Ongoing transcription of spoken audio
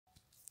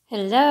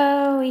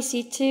Hello,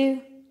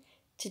 EC2.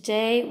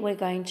 Today we're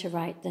going to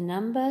write the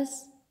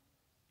numbers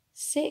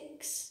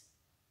 6,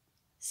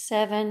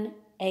 7,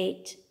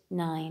 8,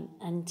 9,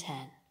 and 10.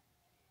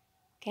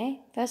 Okay,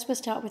 first we'll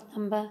start with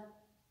number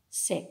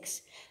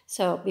 6.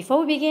 So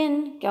before we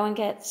begin, go and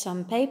get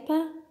some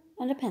paper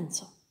and a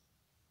pencil.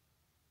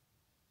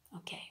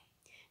 Okay,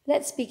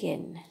 let's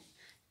begin.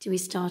 Do we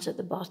start at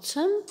the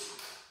bottom?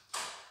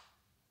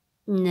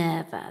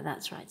 Never,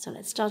 that's right. So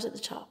let's start at the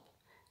top.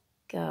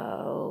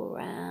 Go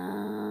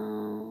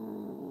round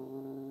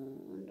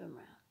and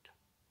round.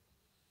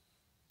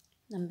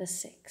 Number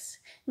 6.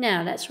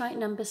 Now let's write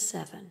number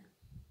 7.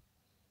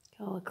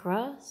 Go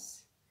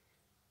across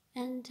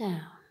and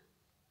down.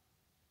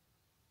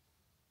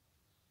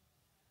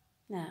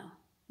 Now,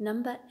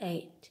 number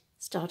 8.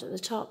 Start at the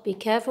top. Be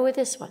careful with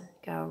this one.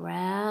 Go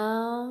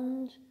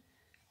round,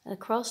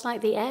 across like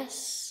the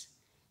S.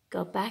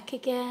 Go back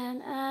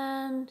again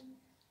and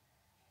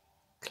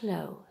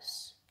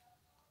close.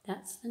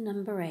 That's the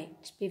number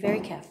 8. Be very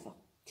careful.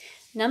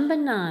 Number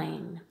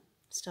 9.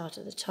 Start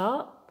at the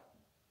top.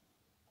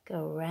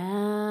 Go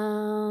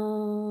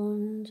round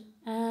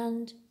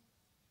and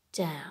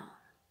down.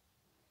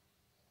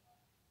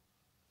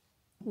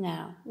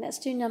 Now, let's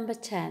do number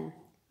 10.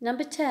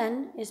 Number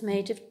 10 is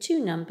made of 2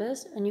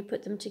 numbers and you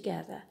put them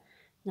together.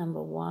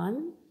 Number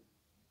 1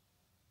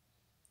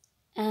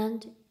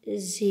 and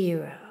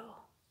 0.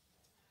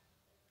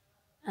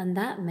 And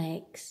that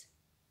makes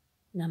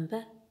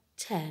number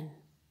 10.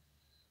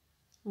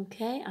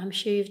 Okay, I'm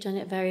sure you've done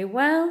it very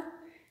well.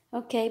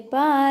 Okay,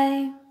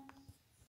 bye.